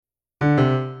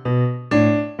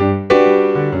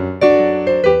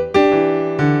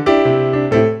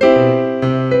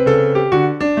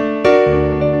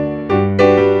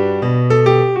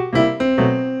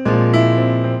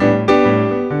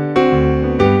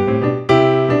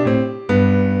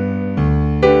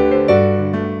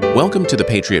Welcome to the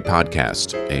Patriot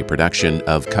Podcast, a production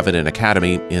of Covenant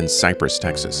Academy in Cypress,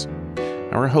 Texas.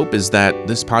 Our hope is that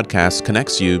this podcast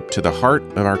connects you to the heart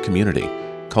of our community,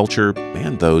 culture,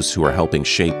 and those who are helping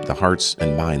shape the hearts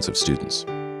and minds of students.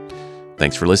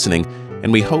 Thanks for listening,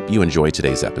 and we hope you enjoy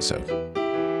today's episode.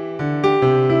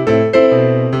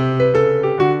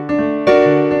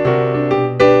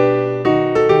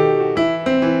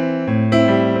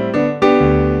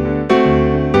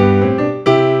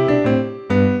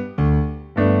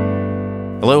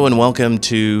 Hello and welcome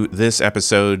to this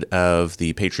episode of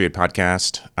the Patriot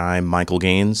Podcast. I'm Michael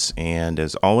Gaines, and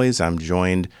as always, I'm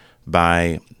joined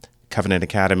by Covenant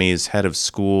Academy's head of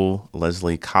school,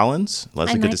 Leslie Collins.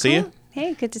 Leslie, good to see you.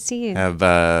 Hey, good to see you.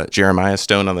 Have Jeremiah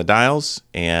Stone on the dials,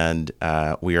 and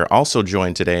we are also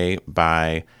joined today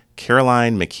by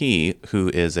Caroline McKee, who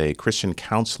is a Christian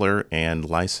counselor and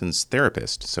licensed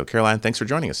therapist. So, Caroline, thanks for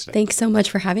joining us today. Thanks so much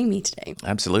for having me today.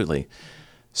 Absolutely.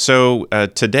 So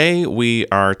today we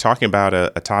are talking about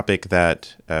a topic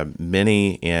that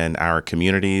many in our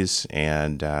communities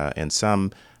and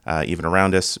some even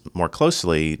around us more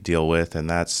closely deal with, and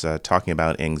that's talking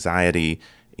about anxiety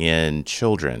in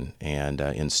children and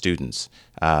in students.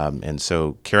 And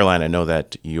so, Caroline, I know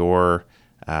that your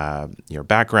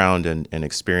background and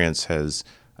experience has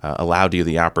allowed you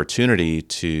the opportunity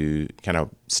to kind of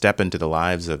step into the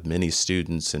lives of many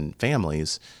students and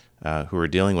families who are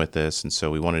dealing with this, and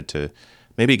so we wanted to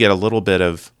maybe get a little bit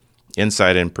of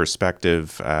insight and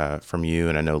perspective from you.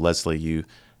 And I know, Leslie, you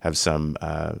have some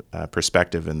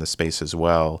perspective in the space as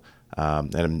well.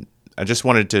 And I just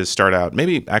wanted to start out.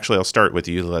 Maybe actually, I'll start with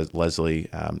you, Leslie,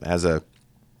 as an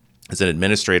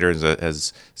administrator,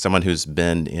 as someone who's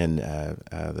been in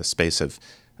the space of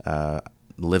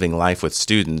living life with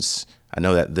students. I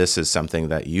know that this is something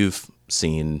that you've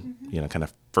seen, kind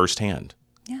of firsthand.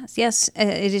 Yes,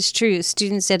 it is true.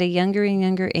 Students at a younger and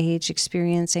younger age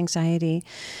experience anxiety,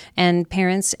 and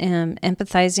parents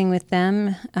empathizing with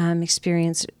them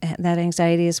experience that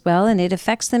anxiety as well, and it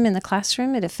affects them in the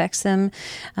classroom. It affects them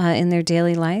in their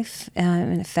daily life,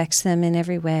 and affects them in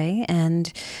every way.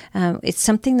 And it's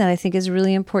something that I think is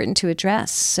really important to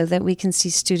address so that we can see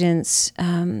students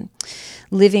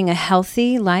living a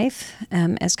healthy life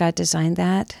as God designed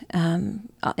that,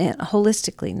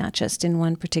 holistically, not just in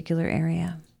one particular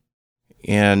area.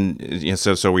 And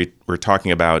so we're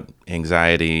talking about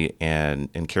anxiety, and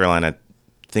Caroline, I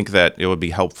think that it would be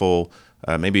helpful,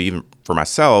 maybe even for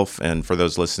myself and for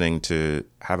those listening, to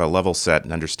have a level set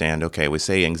and understand. Okay, we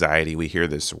say anxiety, we hear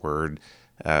this word.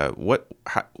 How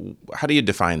do you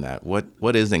define that?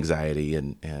 What is anxiety,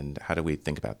 and how do we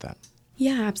think about that?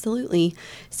 Yeah, absolutely.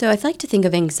 So I'd like to think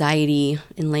of anxiety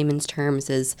in layman's terms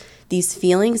as these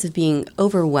feelings of being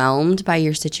overwhelmed by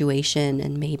your situation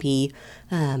and maybe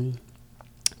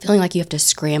feeling like you have to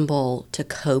scramble to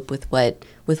cope with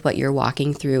what you're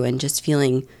walking through, and just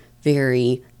feeling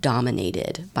very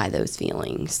dominated by those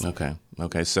feelings. Okay.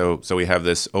 So we have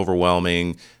this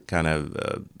overwhelming kind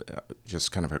of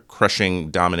just kind of a crushing,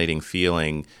 dominating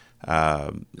feeling.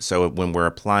 So when we're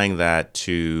applying that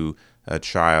to a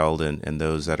child and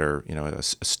those that are a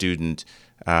student,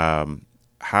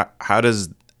 how does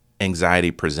anxiety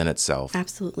present itself?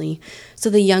 Absolutely. So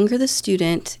the younger the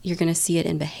student, you're going to see it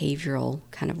in behavioral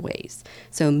kind of ways.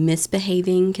 So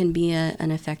misbehaving can be an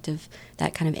effect of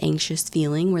that kind of anxious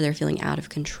feeling where they're feeling out of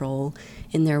control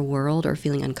in their world or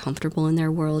feeling uncomfortable in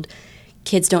their world.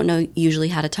 Kids don't know usually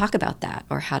how to talk about that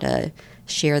or how to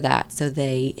share that, so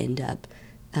they end up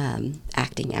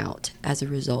acting out as a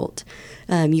result.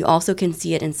 You also can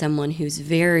see it in someone who's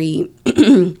very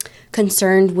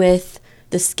concerned with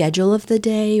the schedule of the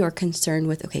day, or concerned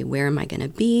with, okay, where am I going to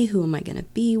be? Who am I going to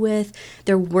be with?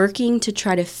 They're working to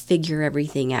try to figure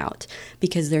everything out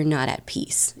because they're not at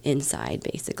peace inside,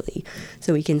 basically.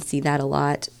 So we can see that a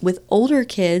lot. With older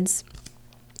kids,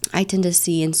 I tend to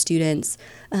see in students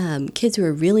kids who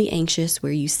are really anxious,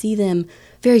 where you see them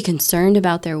very concerned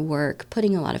about their work,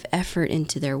 putting a lot of effort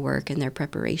into their work and their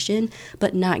preparation,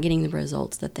 but not getting the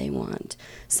results that they want.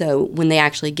 So when they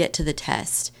actually get to the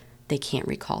test, they can't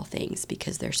recall things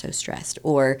because they're so stressed,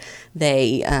 or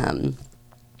they aren't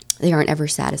ever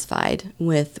satisfied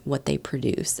with what they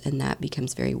produce, and that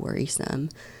becomes very worrisome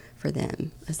for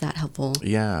them. Is that helpful?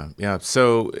 Yeah.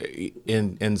 So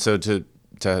so to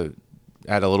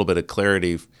add a little bit of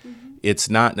clarity, it's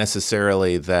not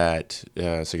necessarily that.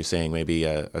 So you're saying maybe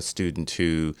a student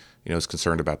who is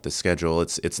concerned about the schedule.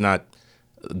 It's not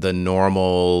the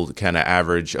normal kind of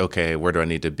average. Okay, where do I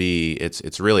need to be?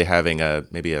 It's really having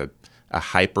maybe a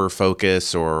hyper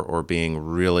focus or being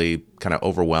really kind of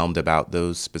overwhelmed about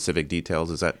those specific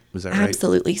details. Is that right?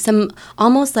 Absolutely. Some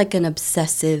almost like an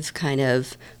obsessive kind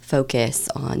of focus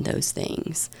on those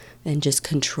things and just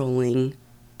controlling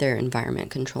their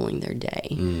environment, controlling their day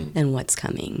and what's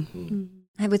coming.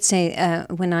 I would say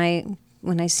when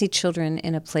I see children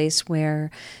in a place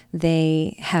where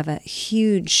they have a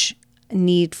huge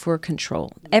need for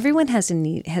control. Everyone has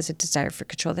a desire for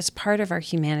control. That's part of our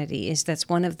humanity. That's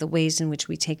one of the ways in which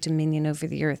we take dominion over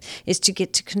the earth, is to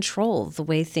get to control the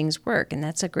way things work, and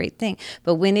that's a great thing.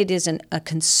 But when it is a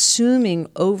consuming,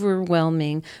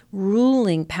 overwhelming,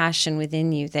 ruling passion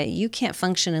within you that you can't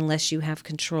function unless you have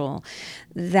control,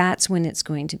 that's when it's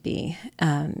going to be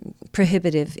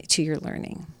prohibitive to your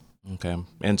learning. Okay.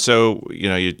 And so,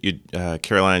 you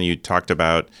Caroline, you talked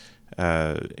about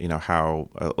how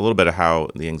a little bit of how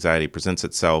the anxiety presents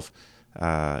itself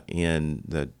in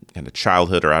the kind of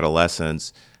childhood or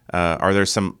adolescence. Are there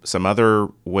some other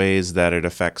ways that it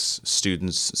affects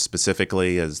students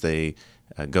specifically as they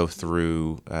go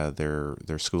through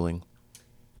their schooling?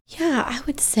 Yeah, I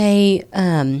would say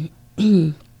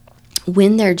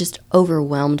when they're just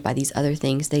overwhelmed by these other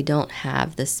things, they don't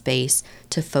have the space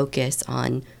to focus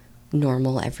on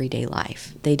normal everyday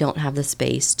life. They don't have the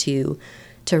space to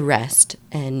rest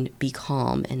and be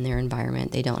calm in their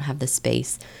environment. They don't have the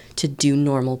space to do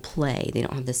normal play. They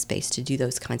don't have the space to do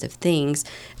those kinds of things,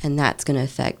 and that's going to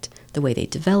affect the way they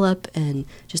develop and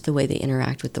just the way they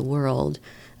interact with the world,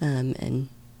 and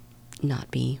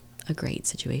not be a great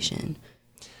situation.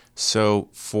 So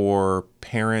for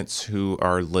parents who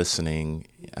are listening,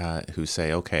 who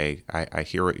say, okay, I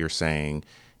hear what you're saying,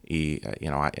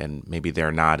 and maybe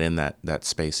they're not in that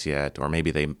space yet, or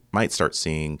maybe they might start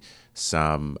seeing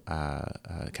some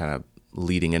kind of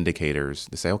leading indicators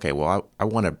to say, okay, well, I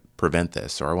want to prevent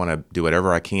this, or I want to do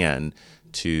whatever I can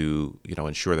to,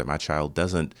 ensure that my child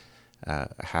doesn't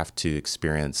have to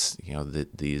experience,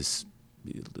 these,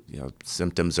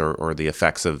 symptoms or the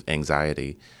effects of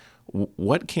anxiety.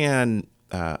 What can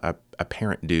a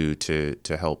parent do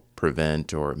to help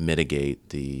prevent or mitigate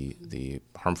the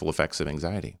harmful effects of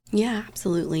anxiety? Yeah,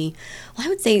 absolutely. Well, I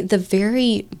would say the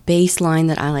very baseline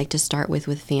that I like to start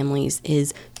with families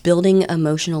is building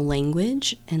emotional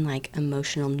language and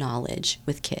emotional knowledge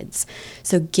with kids.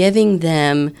 So giving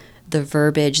them the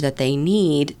verbiage that they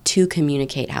need to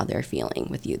communicate how they're feeling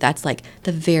with you. That's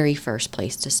the very first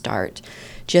place to start,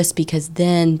 just because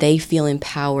then they feel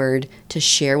empowered to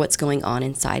share what's going on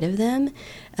inside of them.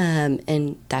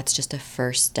 And that's just a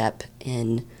first step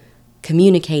in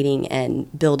communicating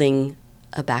and building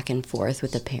a back and forth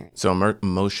with the parent. So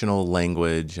emotional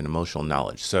language and emotional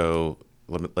knowledge. So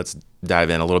let's dive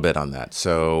in a little bit on that.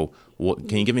 So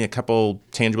can you give me a couple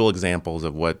tangible examples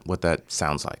of what that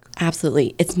sounds like?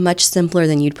 Absolutely. It's much simpler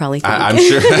than you'd probably think. I'm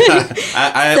sure.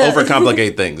 I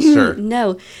overcomplicate things, sure.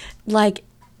 No.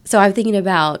 So I'm thinking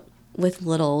about with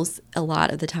littles, a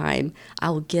lot of the time, I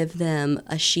will give them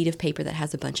a sheet of paper that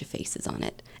has a bunch of faces on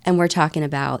it. And we're talking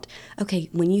about, okay,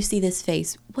 when you see this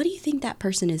face, what do you think that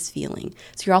person is feeling?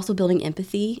 So you're also building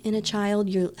empathy in a child.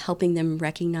 You're helping them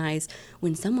recognize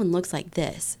when someone looks like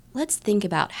this, let's think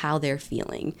about how they're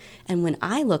feeling. And when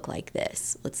I look like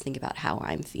this, let's think about how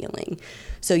I'm feeling.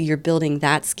 So you're building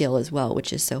that skill as well,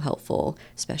 which is so helpful,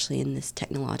 especially in this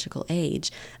technological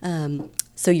age.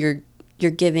 So you're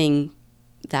giving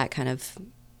that kind of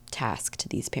task to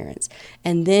these parents.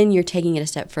 And then you're taking it a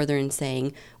step further and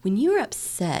saying, when you're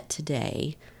upset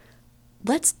today,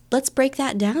 let's break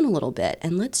that down a little bit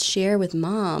and let's share with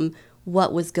mom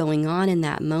what was going on in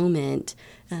that moment.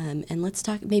 And let's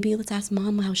ask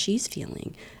mom how she's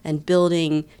feeling, and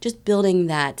building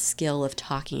that skill of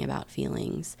talking about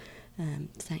feelings.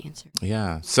 Does that answer?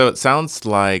 Yeah. So it sounds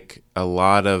like a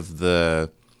lot of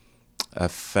the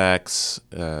effects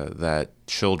that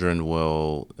children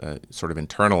will sort of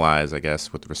internalize, I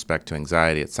guess, with respect to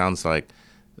anxiety, it sounds like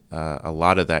a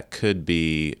lot of that could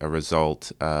be a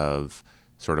result of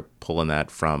sort of pulling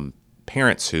that from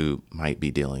parents who might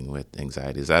be dealing with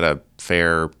anxiety. Is that a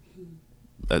fair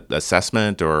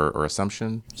assessment or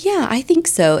assumption? Yeah, I think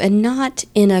so, and not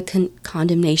in a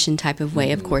condemnation type of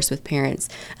way, of course, with parents.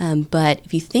 But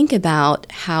if you think about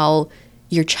how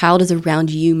your child is around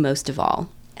you most of all,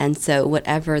 and so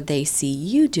whatever they see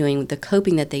you doing, the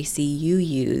coping that they see you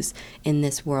use in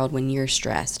this world when you're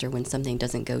stressed or when something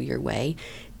doesn't go your way,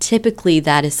 typically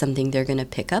that is something they're going to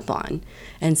pick up on.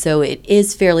 And so it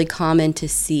is fairly common to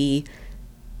see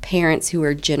parents who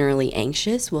are generally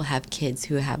anxious will have kids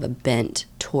who have a bent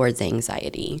towards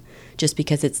anxiety, just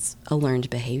because it's a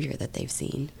learned behavior that they've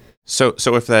seen. So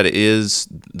if that is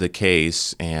the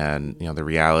case, and the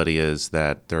reality is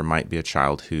that there might be a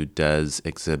child who does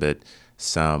exhibit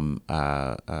some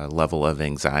level of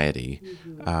anxiety.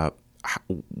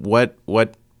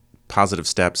 What positive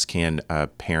steps can a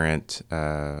parent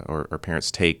or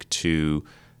parents take to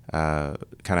kind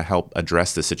of help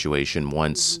address the situation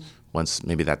once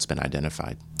maybe that's been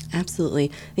identified? Absolutely.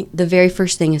 I think the very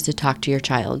first thing is to talk to your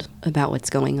child about what's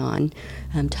going on.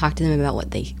 Talk to them about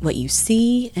what you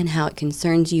see and how it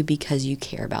concerns you, because you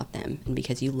care about them and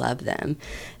because you love them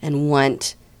and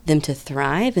want them to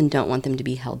thrive and don't want them to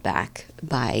be held back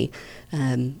by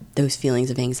those feelings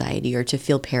of anxiety or to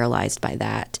feel paralyzed by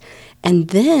that. And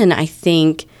then I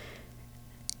think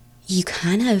you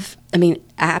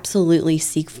absolutely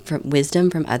seek wisdom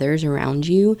from others around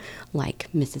you, like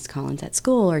Mrs. Collins at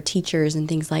school or teachers and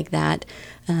things like that.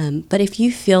 But if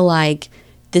you feel like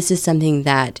this is something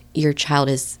that your child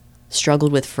has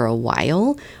struggled with for a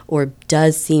while or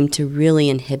does seem to really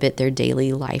inhibit their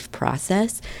daily life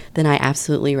process, then I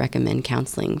absolutely recommend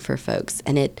counseling for folks.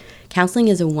 And counseling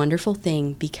is a wonderful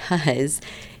thing because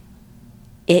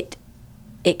it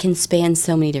can span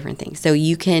so many different things. So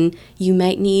you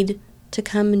might need to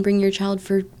come and bring your child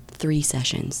for 3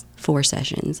 sessions, 4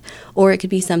 sessions, or it could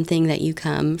be something that you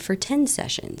come for 10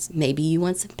 sessions. Maybe you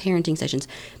want some parenting sessions.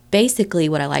 Basically,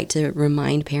 what I like to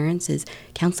remind parents is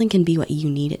counseling can be what you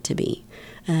need it to be.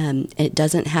 It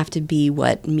doesn't have to be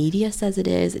what media says it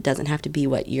is. It doesn't have to be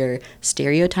what your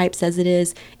stereotype says it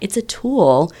is. It's a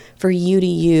tool for you to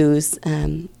use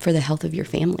for the health of your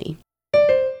family.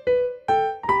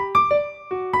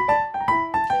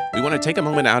 We want to take a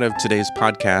moment out of today's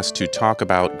podcast to talk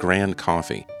about Grand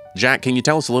Coffee. Jack, can you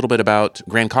tell us a little bit about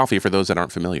Grand Coffee for those that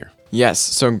aren't familiar? Yes,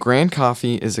 so Grand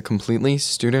Coffee is a completely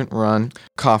student-run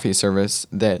coffee service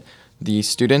that the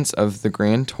students of the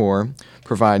Grand Tour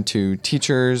provide to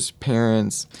teachers,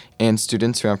 parents, and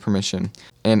students who have permission.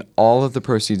 And all of the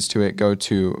proceeds to it go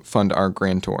to fund our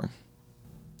Grand Tour.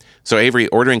 So Avery,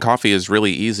 ordering coffee is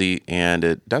really easy and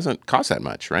it doesn't cost that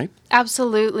much, right?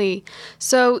 Absolutely.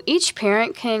 So each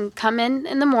parent can come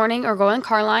in the morning or go in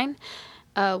car line.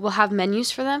 We'll have menus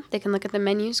for them. They can look at the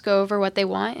menus, go over what they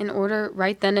want, and order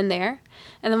right then and there.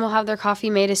 And then we'll have their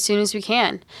coffee made as soon as we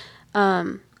can.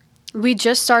 We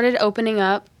just started opening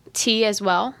up tea as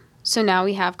well. So now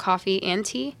we have coffee and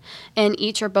tea, and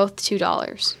each are both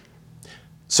 $2.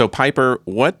 So Piper,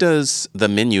 what does the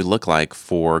menu look like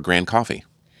for Grand Coffee?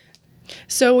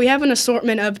 So we have an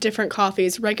assortment of different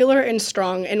coffees, regular and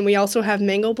strong, and we also have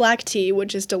mango black tea,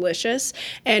 which is delicious,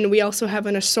 and we also have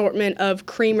an assortment of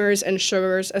creamers and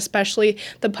sugars, especially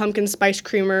the pumpkin spice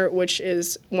creamer, which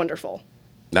is wonderful.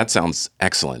 That sounds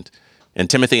excellent. And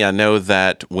Timothy, I know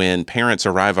that when parents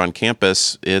arrive on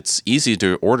campus, it's easy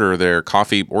to order their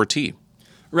coffee or tea.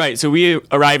 Right, so we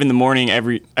arrive in the morning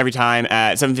every time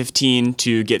at 7:15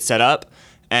 to get set up,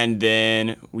 and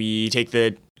then we take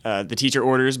the teacher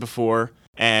orders before,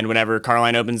 and whenever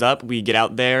Caroline opens up, we get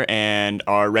out there and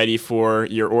are ready for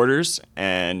your orders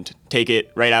and take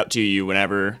it right out to you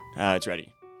whenever it's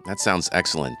ready. That sounds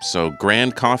excellent. So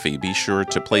Grand Coffee, be sure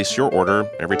to place your order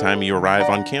every time you arrive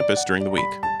on campus during the week.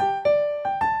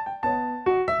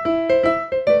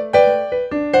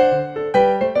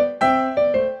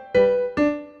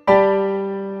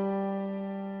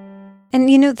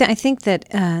 And, I think that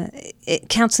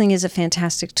counseling is a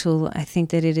fantastic tool. I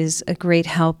think that it is a great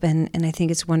help, and I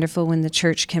think it's wonderful when the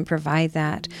church can provide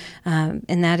that.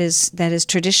 And that is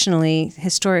traditionally,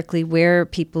 historically, where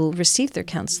people receive their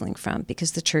counseling from,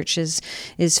 because the church is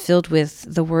filled with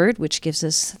the Word, which gives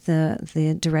us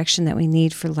the direction that we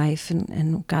need for life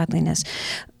and godliness.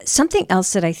 Something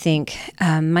else that I think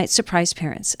might surprise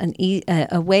parents,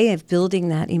 a way of building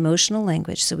that emotional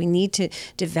language. So we need to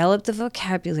develop the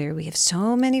vocabulary. We have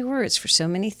so many words for so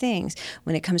many things.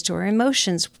 When it comes to our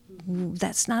emotions,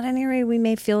 that's not an area we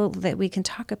may feel that we can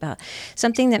talk about.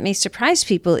 Something that may surprise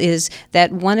people is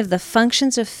that one of the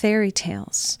functions of fairy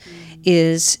tales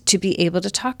is to be able to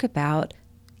talk about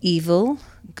evil,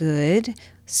 good,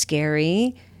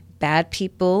 scary, bad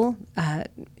people,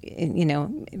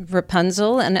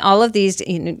 Rapunzel, and all of these,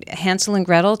 Hansel and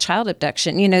Gretel, child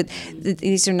abduction.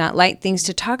 These are not light things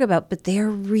to talk about, but they're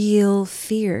real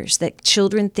fears that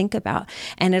children think about,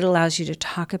 and it allows you to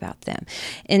talk about them.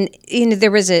 And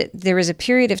there was a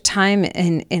period of time,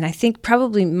 and I think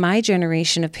probably my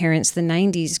generation of parents, the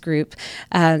 90s group,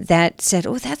 that said,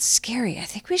 "Oh, that's scary. I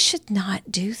think we should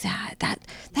not do that.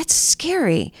 That's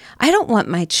scary. I don't want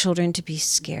my children to be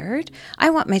scared. I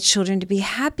want my children to be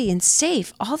happy and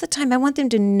safe all the time. I want them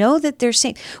to know that they're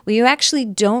safe." Well, you actually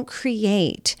don't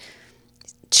create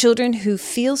children who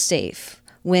feel safe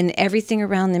when everything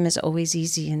around them is always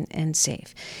easy and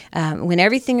safe. When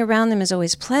everything around them is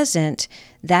always pleasant,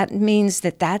 that means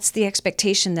that that's the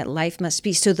expectation that life must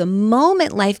be. So the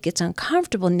moment life gets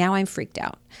uncomfortable, now I'm freaked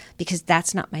out because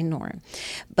that's not my norm.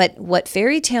 But what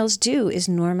fairy tales do is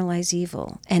normalize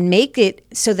evil and make it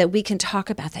so that we can talk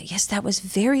about that. Yes, that was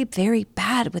very, very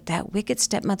bad what that wicked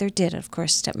stepmother did. Of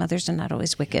course, stepmothers are not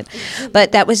always wicked,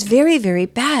 but that was very, very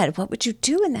bad. What would you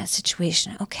do in that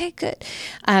situation? Okay, good.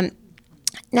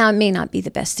 Now, it may not be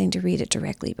the best thing to read it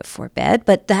directly before bed,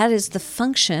 but that is the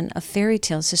function of fairy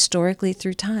tales historically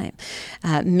through time.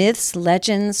 Myths,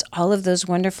 legends, all of those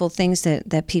wonderful things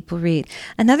that people read.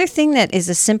 Another thing that is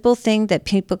a simple thing that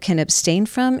people can abstain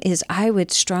from is I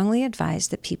would strongly advise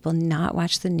that people not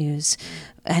watch the news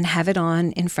and have it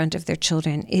on in front of their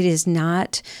children. It is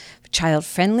not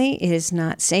child-friendly. It is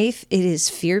not safe. It is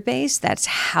fear-based. That's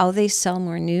how they sell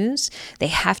more news. They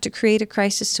have to create a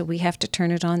crisis, so we have to turn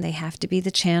it on. They have to be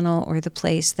the channel or the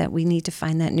place that we need to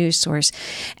find that news source.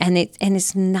 And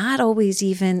it's not always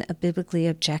even a biblically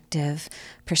objective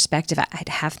perspective. I'd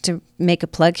have to make a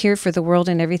plug here for The World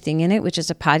and Everything in It, which is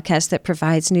a podcast that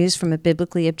provides news from a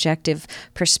biblically objective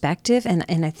perspective.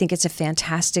 And I think it's a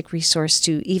fantastic resource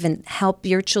to even help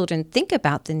your children think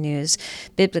about the news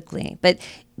biblically. But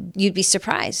you'd be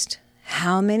surprised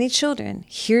how many children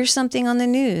hear something on the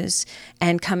news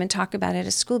and come and talk about it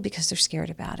at school because they're scared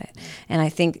about it. And I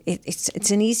think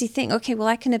it's an easy thing. Okay, well,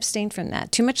 I can abstain from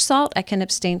that. Too much salt, I can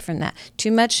abstain from that.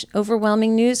 Too much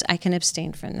overwhelming news, I can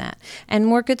abstain from that. And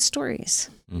more good stories.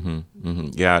 Mm-hmm, mm-hmm.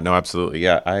 Yeah, no, absolutely.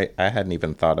 Yeah, I hadn't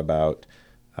even thought about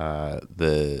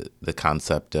the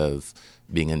concept of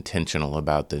being intentional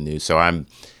about the news. So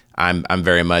I'm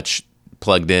very much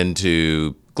plugged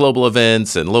into global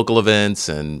events and local events,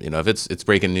 and if it's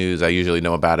breaking news, I usually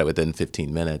know about it within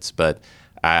 15 minutes. But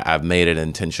I've made an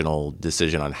intentional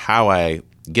decision on how I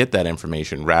get that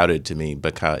information routed to me,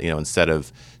 because instead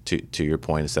of to your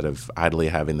point, instead of idly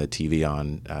having the TV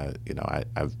on,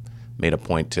 I've made a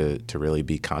point to really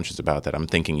be conscious about that. I'm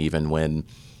thinking even when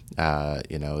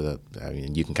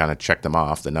you can kind of check them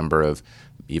off, the number of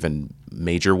even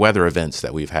major weather events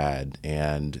that we've had,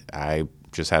 and I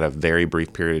just had a very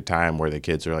brief period of time where the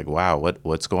kids are like, wow,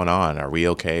 what's going on? Are we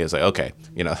okay? It's like, okay,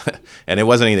 and it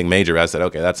wasn't anything major. I said,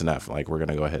 okay, that's enough. Like, we're going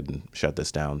to go ahead and shut this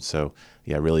down. So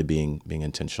yeah, really being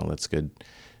intentional. That's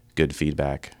good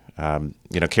feedback.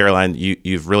 Caroline,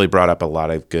 you've really brought up a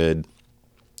lot of good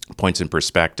points and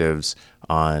perspectives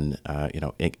on,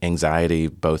 anxiety,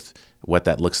 both what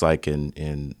that looks like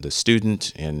in the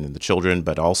student and the children,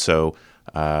 but also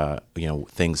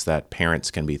things that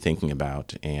parents can be thinking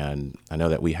about. And I know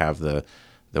that we have the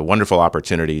wonderful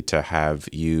opportunity to have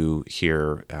you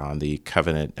here on the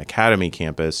Covenant Academy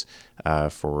campus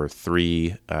for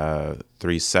three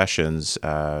sessions,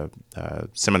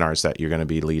 seminars that you're going to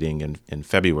be leading in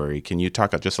February. Can you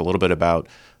talk just a little bit about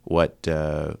what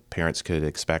parents could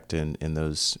expect in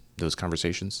those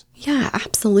conversations? Yeah,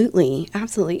 absolutely.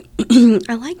 Absolutely.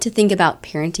 I like to think about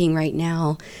parenting right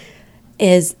now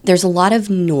is there's a lot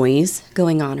of noise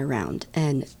going on around.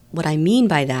 And what I mean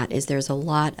by that is there's a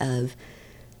lot of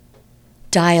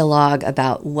dialogue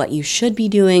about what you should be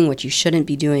doing, what you shouldn't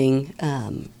be doing,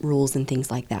 rules and things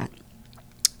like that.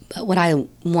 But what I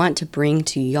want to bring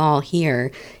to y'all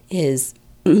here is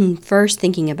first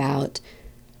thinking about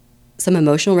some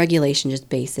emotional regulation, just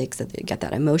basics, so that you get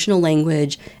that emotional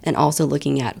language, and also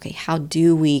looking at, okay, how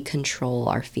do we control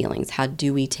our feelings? How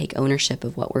do we take ownership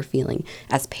of what we're feeling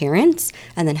as parents?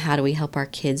 And then how do we help our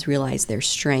kids realize their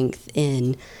strength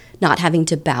in not having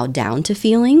to bow down to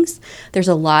feelings? There's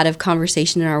a lot of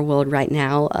conversation in our world right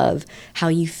now of how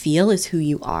you feel is who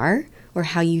you are, or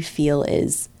how you feel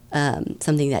is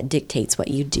something that dictates what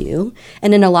you do.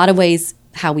 And in a lot of ways,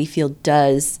 how we feel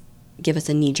does give us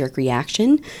a knee-jerk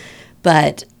reaction.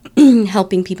 But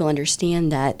helping people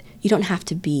understand that you don't have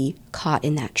to be caught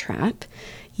in that trap.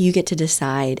 You get to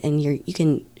decide, and you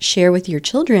can share with your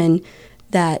children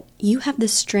that you have the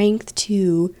strength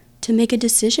to make a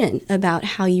decision about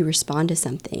how you respond to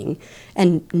something,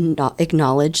 and not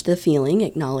acknowledge the feeling,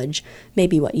 acknowledge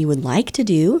maybe what you would like to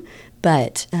do,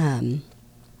 but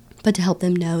to help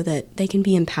them know that they can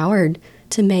be empowered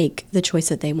to make the choice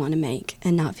that they want to make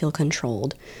and not feel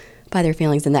controlled by their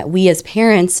feelings, and that we as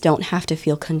parents don't have to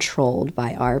feel controlled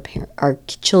by our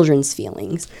children's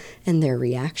feelings and their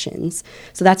reactions.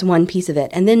 So that's one piece of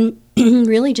it. And then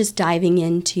really just diving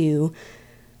into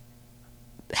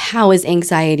how is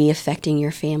anxiety affecting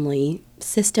your family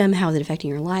system, how is it affecting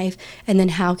your life, and then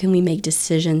how can we make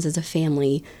decisions as a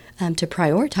family to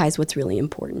prioritize what's really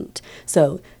important.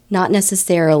 So not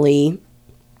necessarily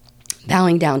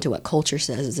bowing down to what culture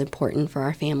says is important for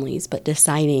our families, but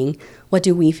deciding what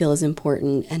do we feel is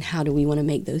important and how do we want to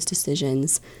make those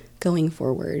decisions going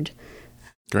forward.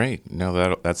 Great.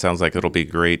 No, that sounds like it'll be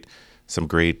great. Some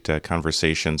great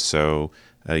conversations. So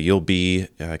you'll be,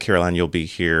 Caroline, you'll be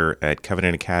here at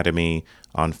Covenant Academy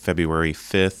on February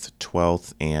 5th,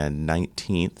 12th, and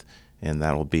 19th, and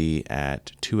that'll be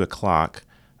at 2 o'clock.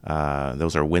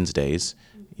 Those are Wednesdays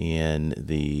in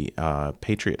the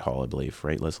Patriot Hall, I believe,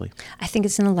 right, Leslie? I think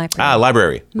it's in the library.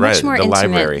 Library. Much right, more the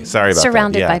intimate, library. Sorry about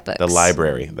surrounded that. by books. The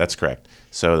library. That's correct.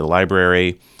 So the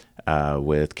library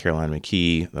with Caroline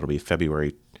McKee, that'll be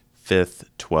February 5th,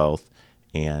 12th,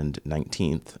 and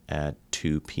 19th at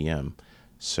 2 p.m.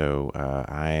 So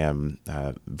I am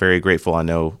very grateful. I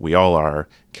know we all are,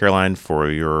 Caroline,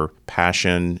 for your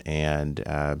passion and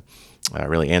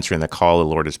really answering the call the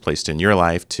Lord has placed in your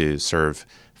life to serve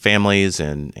families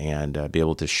and be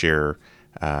able to share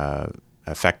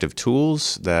effective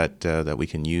tools that we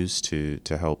can use to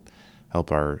help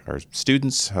our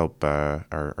students, help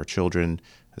our children,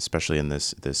 especially in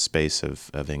this space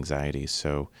of anxiety.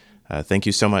 So thank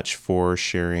you so much for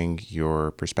sharing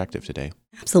your perspective today.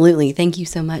 Absolutely. Thank you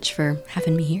so much for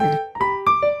having me here.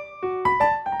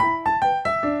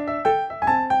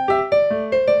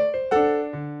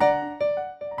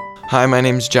 Hi, my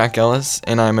name's Jack Ellis,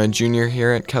 and I'm a junior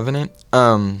here at Covenant.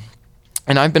 And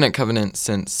I've been at Covenant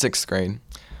since 6th grade.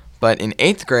 But in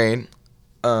 8th grade,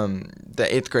 the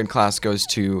 8th grade class goes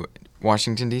to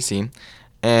Washington, D.C.,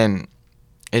 and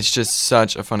it's just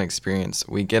such a fun experience.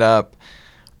 We get up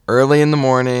early in the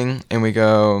morning, and we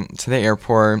go to the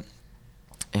airport,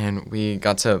 and we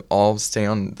got to all stay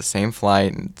on the same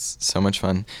flight, and it's so much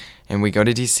fun. And we go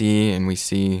to D.C., and we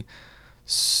see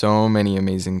so many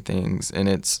amazing things,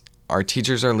 and our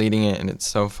teachers are leading it, and it's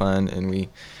so fun, and we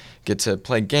get to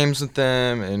play games with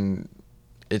them, and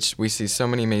we see so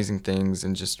many amazing things,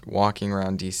 and just walking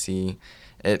around D.C.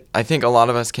 I think a lot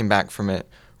of us came back from it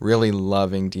really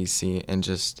loving D.C. and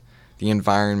just the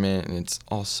environment, and it's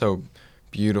all so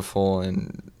beautiful,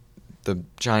 and the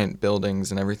giant buildings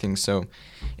and everything so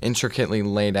intricately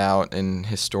laid out and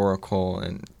historical,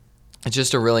 and it's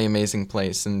just a really amazing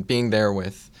place. And being there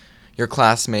with your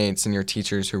classmates and your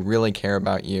teachers who really care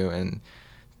about you and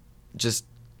just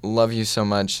love you so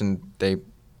much, and they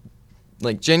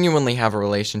genuinely have a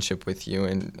relationship with you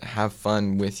and have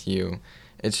fun with you.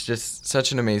 It's just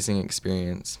such an amazing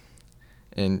experience,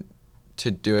 and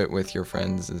to do it with your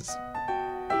friends is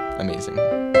amazing.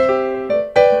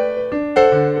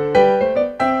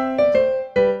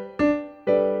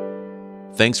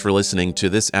 Thanks for listening to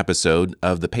this episode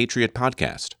of the Patriot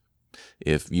Podcast.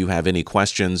 If you have any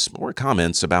questions or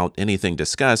comments about anything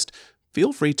discussed,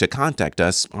 feel free to contact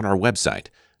us on our website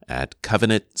at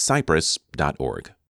covenantcypress.org.